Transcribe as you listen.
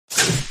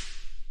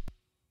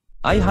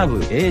I have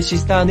a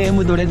sister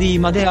named Lady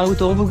Made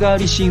out of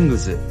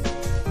Garishings.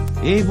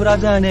 A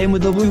brother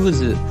named Booz,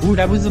 who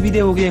loves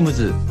video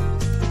games.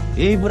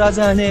 A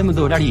brother named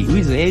Larry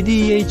with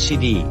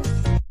ADHD.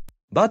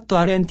 But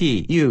aren't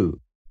you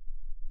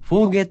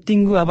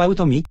forgetting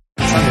about me?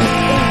 Lewis.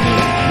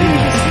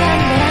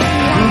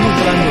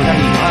 Booz and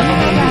Larry are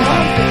having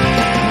fun.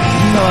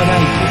 In our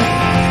life.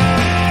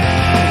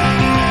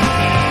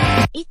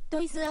 It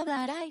is our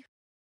life.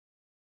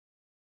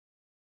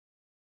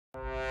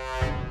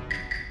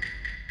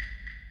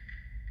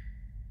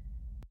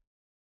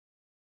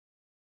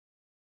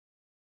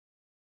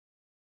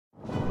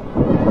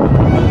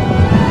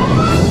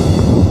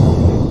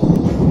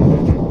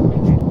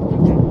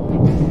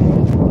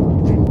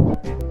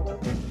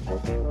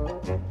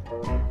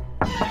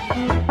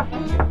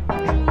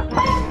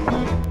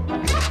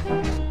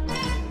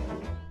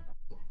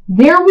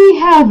 There we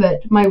have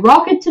it. My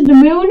rocket to the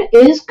moon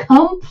is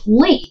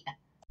complete.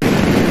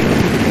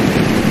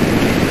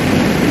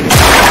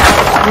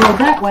 Well,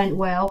 that went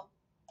well.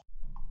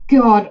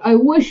 God, I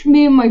wish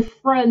me and my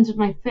friends and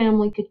my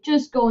family could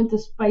just go into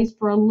space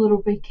for a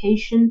little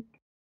vacation.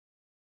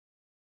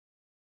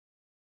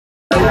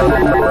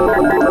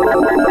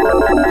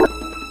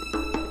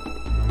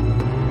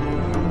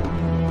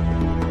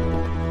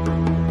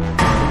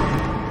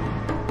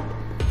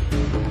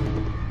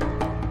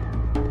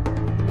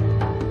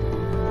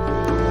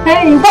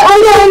 Hey, no,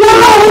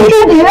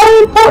 how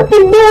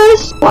important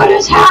this? What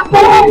is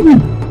happening?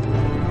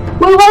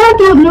 Well, I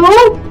don't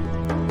know.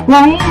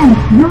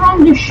 Ryan, you're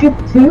on the ship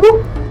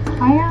too?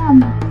 I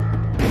am.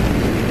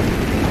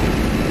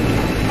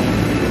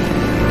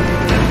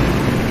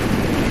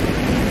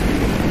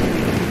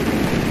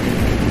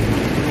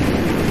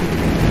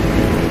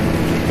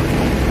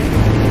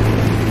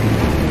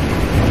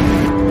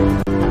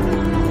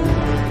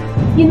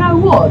 You know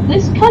what?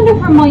 This kind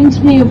of reminds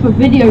me of a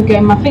video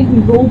game I think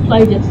we've all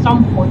played at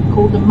some point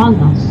called Among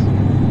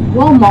Us.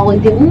 Well, Molly,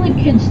 the only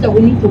kids that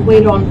we need to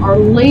wait on are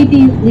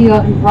Lady,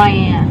 Leah, and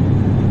Ryan.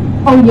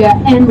 Oh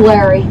yeah, and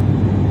Larry.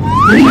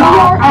 We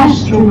are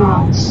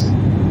astronauts.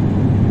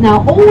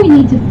 Now all we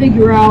need to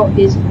figure out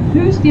is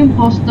who's the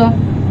imposter,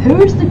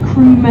 who's the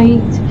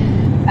crewmate,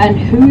 and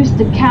who's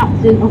the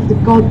captain of the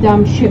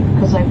goddamn ship,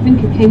 because I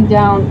think it came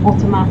down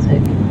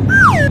automatic.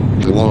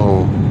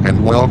 Hello,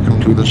 and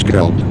welcome to the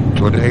Scout.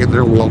 Today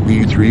there will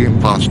be 3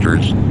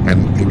 imposters,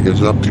 and it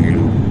is up to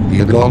you, the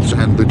adults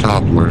and the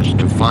toddlers,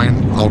 to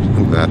find out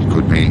who that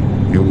could be.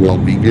 You will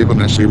be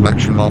given a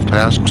selection of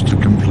tasks to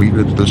complete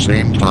at the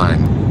same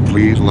time.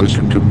 Please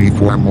listen to me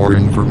for more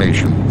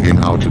information in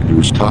how to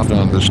do stuff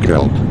on the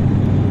Scout.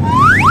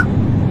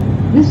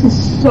 This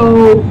is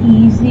so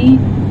easy.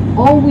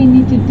 All we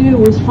need to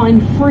do is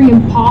find 3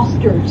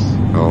 imposters.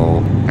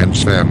 Oh, and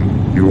Sam,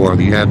 you are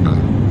the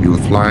admin. You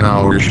fly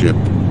our ship.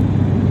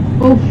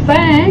 Oh,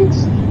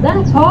 thanks.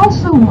 That's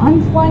awesome.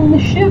 I'm flying the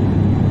ship.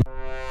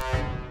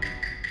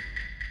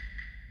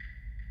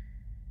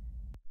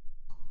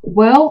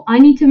 Well, I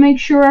need to make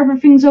sure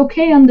everything's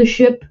okay on the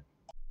ship.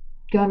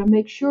 Gotta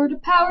make sure the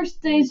power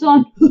stays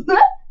on.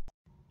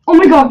 Oh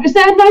my god, is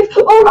that a knife?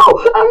 Oh no,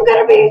 I'm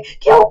gonna be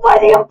killed by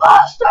the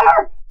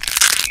imposter!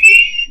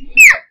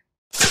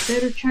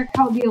 Better check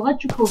how the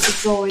electricals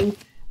are going.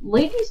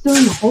 Lady's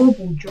doing a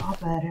horrible job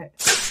at it.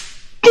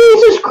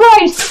 Jesus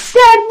Christ!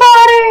 Dead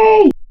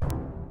body!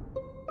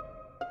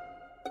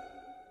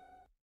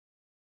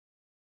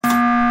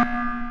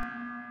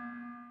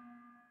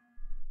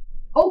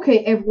 Okay,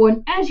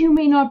 everyone, as you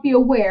may not be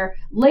aware,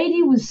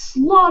 Lady was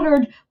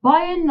slaughtered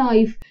by a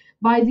knife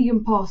by the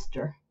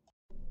imposter.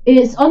 It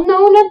is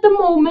unknown at the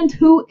moment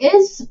who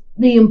is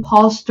the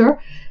imposter,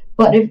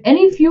 but if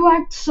any of you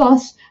act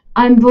sus,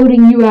 I'm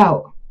voting you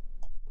out.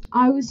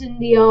 I was in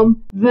the,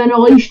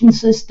 ventilation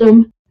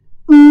system.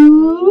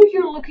 Ooh,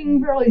 you're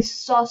looking really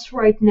sus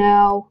right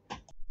now.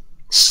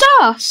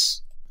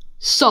 Sus!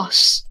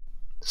 Sus.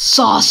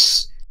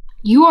 Sus.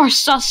 You are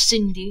sus,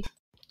 Cindy.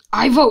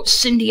 I vote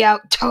Cindy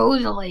out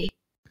totally.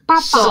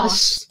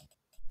 Sus.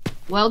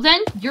 Well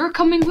then, you're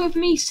coming with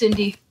me,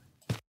 Cindy.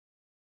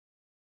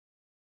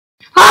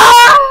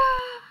 Ah!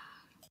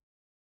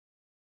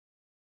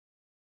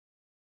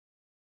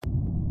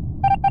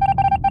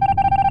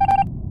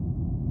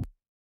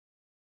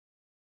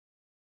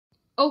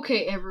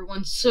 Okay,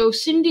 everyone, so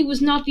Cindy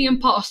was not the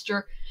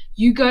imposter.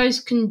 You guys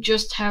can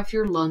just have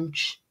your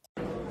lunch.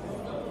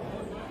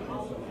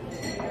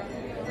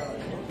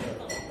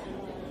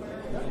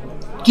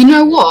 You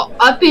know what?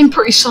 I've been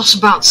pretty sus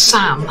about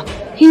Sam.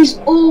 He's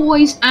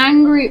always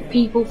angry at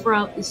people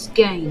throughout this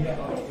game.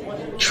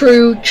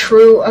 True.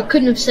 I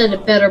couldn't have said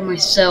it better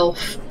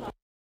myself.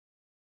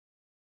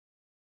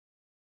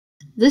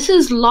 This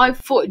is live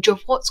footage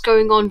of what's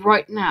going on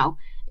right now.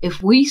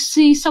 If we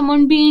see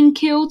someone being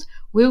killed,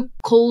 we'll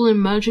call an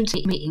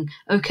emergency meeting.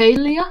 Okay,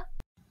 Leah?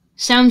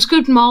 Sounds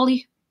good,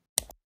 Molly.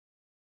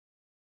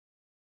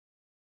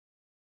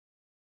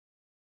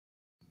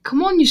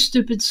 Come on, you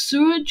stupid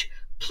sewage.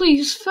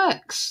 Please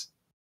fix.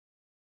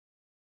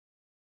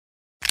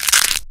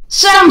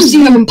 Sam's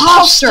the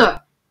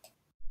imposter!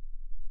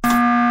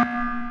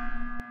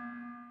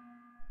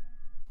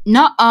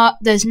 Nuh-uh,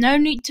 there's no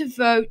need to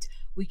vote.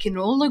 We can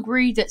all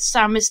agree that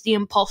Sam is the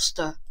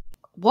imposter.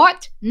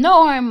 What?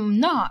 No, I'm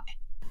not.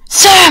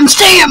 Sam's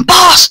the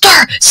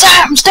imposter!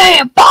 Sam's the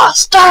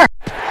imposter!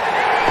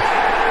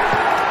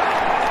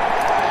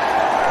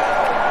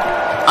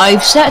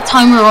 I've set a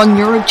timer on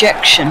your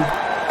ejection.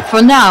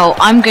 For now,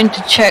 I'm going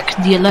to check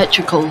the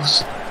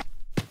electricals.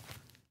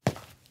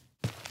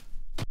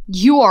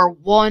 You are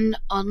one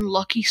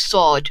unlucky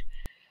sod.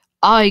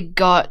 I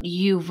got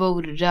you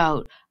voted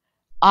out.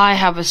 I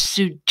have a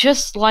suit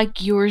just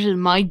like yours in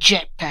my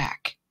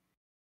jetpack.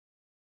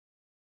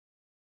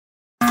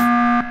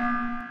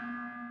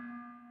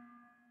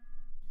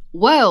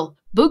 Well,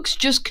 Books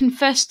just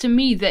confessed to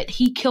me that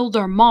he killed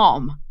our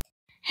mom.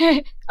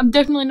 Heh, I'm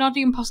definitely not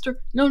the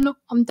imposter. No,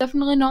 I'm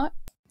definitely not.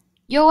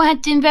 You're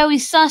acting very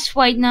sus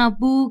right now,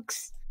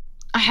 Books.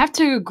 I have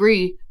to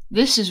agree,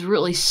 this is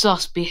really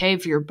sus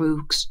behavior,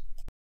 Books.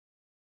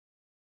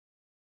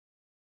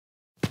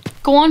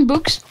 Go on,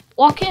 Books,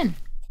 walk in.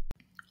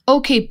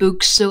 Okay,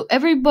 Books, so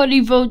everybody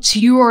votes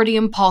you are the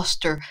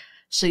imposter,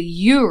 so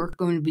you're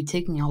going to be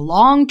taking a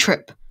long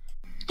trip.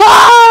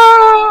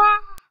 Ah!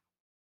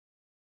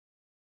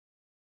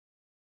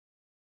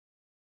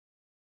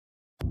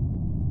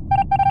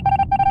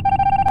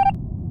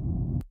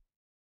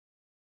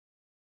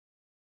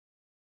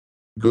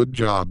 Good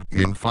job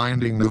in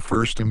finding the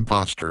first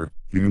imposter.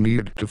 You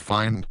need to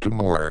find two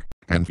more,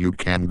 and you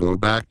can go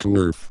back to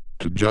Earth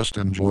to just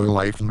enjoy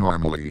life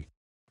normally.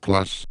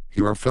 Plus,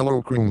 your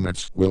fellow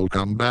crewmates will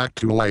come back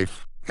to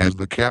life, as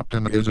the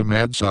captain is a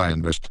mad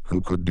scientist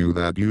who could do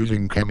that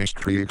using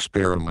chemistry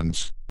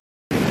experiments.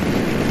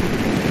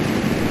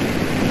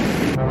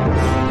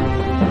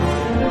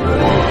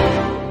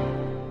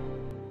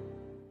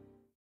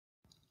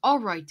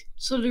 Alright,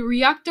 so the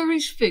reactor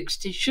is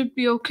fixed. It should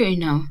be okay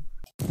now.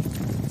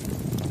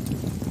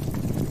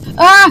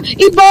 Ah!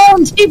 It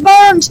burns! It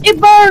burns! It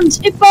burns!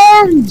 It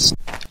burns!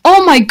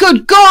 Oh my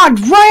good god!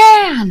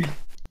 Ran!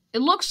 It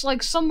looks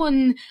like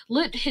someone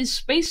lit his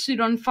spacesuit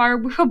on fire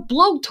with a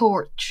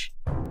blowtorch.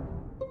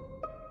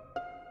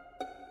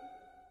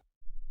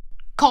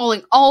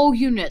 Calling all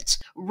units.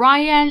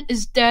 Ryan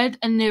is dead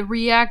in the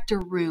reactor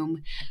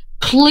room.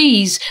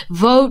 Please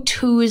vote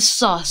who is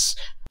sus.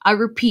 I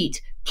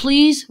repeat,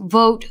 please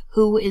vote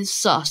who is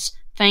sus.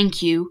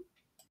 Thank you.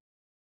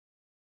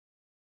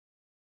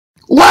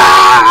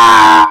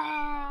 Wow!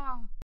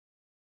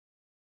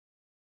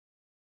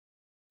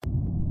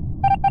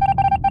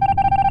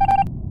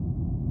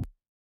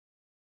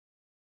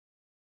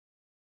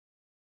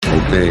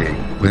 Okay,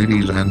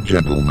 ladies and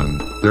gentlemen,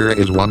 there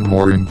is one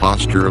more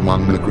imposter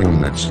among the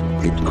crewmates.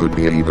 It could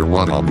be either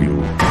one of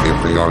you.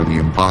 If they are the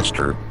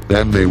imposter,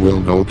 then they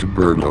will go to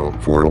Burgo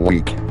for a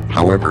week.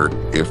 However,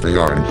 if they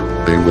aren't,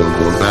 they will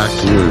go back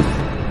to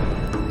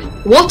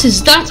Earth. What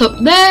is that up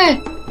there?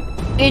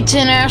 It's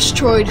an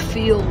asteroid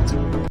field.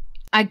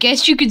 I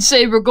guess you could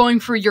say we're going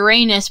for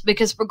Uranus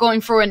because we're going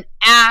for an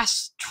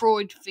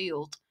asteroid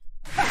field.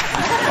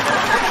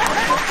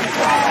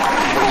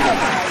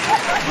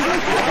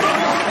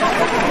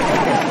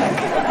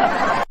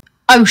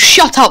 Oh,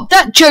 shut up!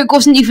 That joke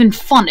wasn't even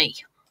funny.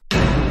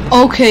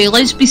 Okay,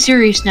 let's be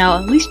serious now.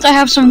 At least I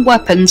have some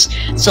weapons,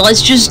 so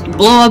let's just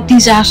blow up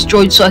these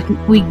asteroids so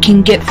we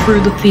can get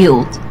through the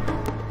field.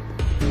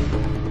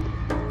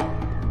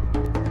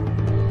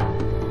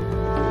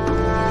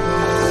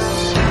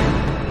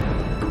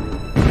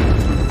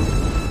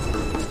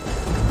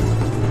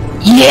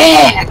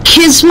 Yeah!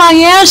 Kiss my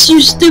ass, you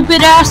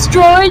stupid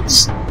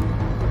asteroids!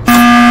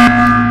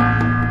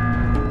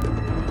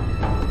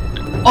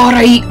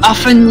 Alright, I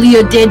found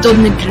Leah dead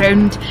on the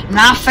ground, and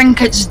I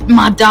think it's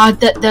my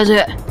dad that did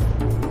it.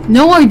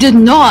 No, I did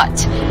not!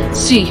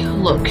 See,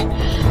 look,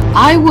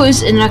 I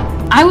was in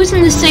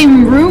the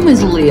same room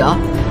as Leah,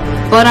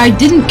 but I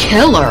didn't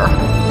kill her.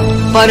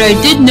 But I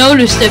did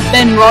notice that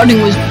Ben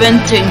Rodding was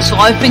venting, so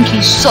I think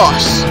he's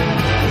sus.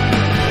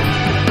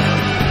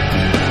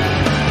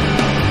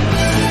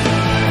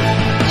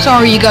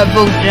 Sorry you got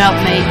voted out,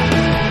 mate.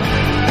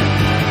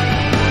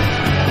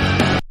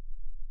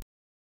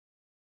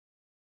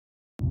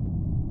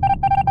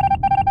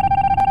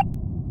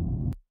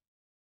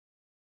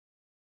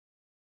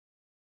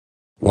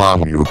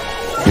 Wow, you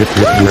hit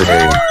your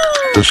aim.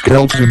 The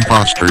skeleton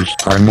imposters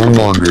are no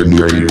longer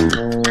near you.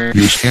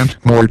 You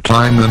spent more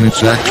time than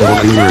it's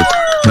actually worth.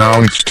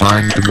 Now it's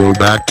time to go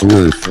back to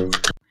Earth.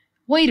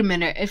 Wait a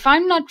minute, if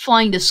I'm not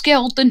flying the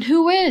skeleton,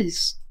 who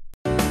is?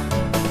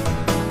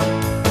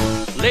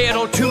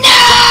 Little Toodle, see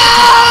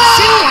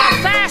how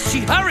fast she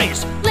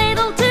hurries.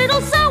 Little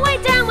Toodle so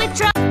way down with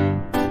trouble.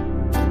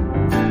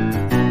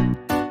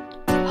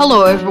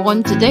 Hello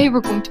everyone, today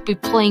we're going to be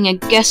playing a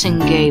guessing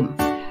game,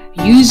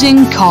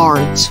 using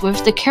cards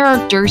with the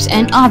characters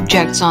and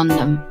objects on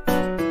them.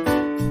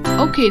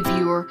 Okay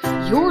viewer,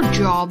 your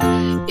job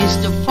is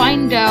to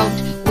find out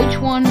which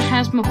one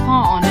has my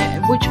paw on it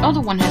and which other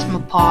one has my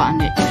paw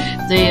on it.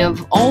 They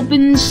have all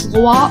been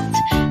swapped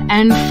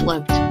and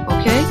flipped,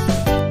 okay?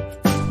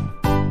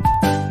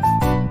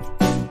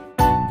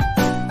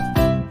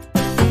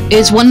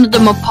 Is one of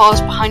them a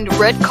pause behind a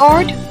red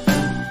card?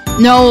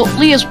 No,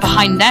 Leah's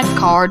behind that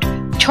card.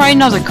 Try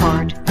another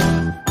card.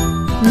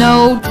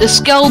 No, the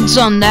skelet's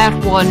on that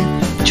one.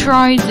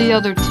 Try the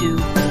other two.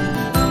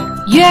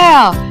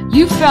 Yeah!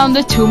 You found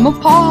the Tomb of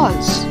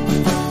Paws!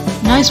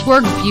 Nice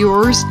work,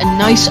 viewers, and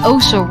nice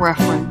Oso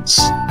reference.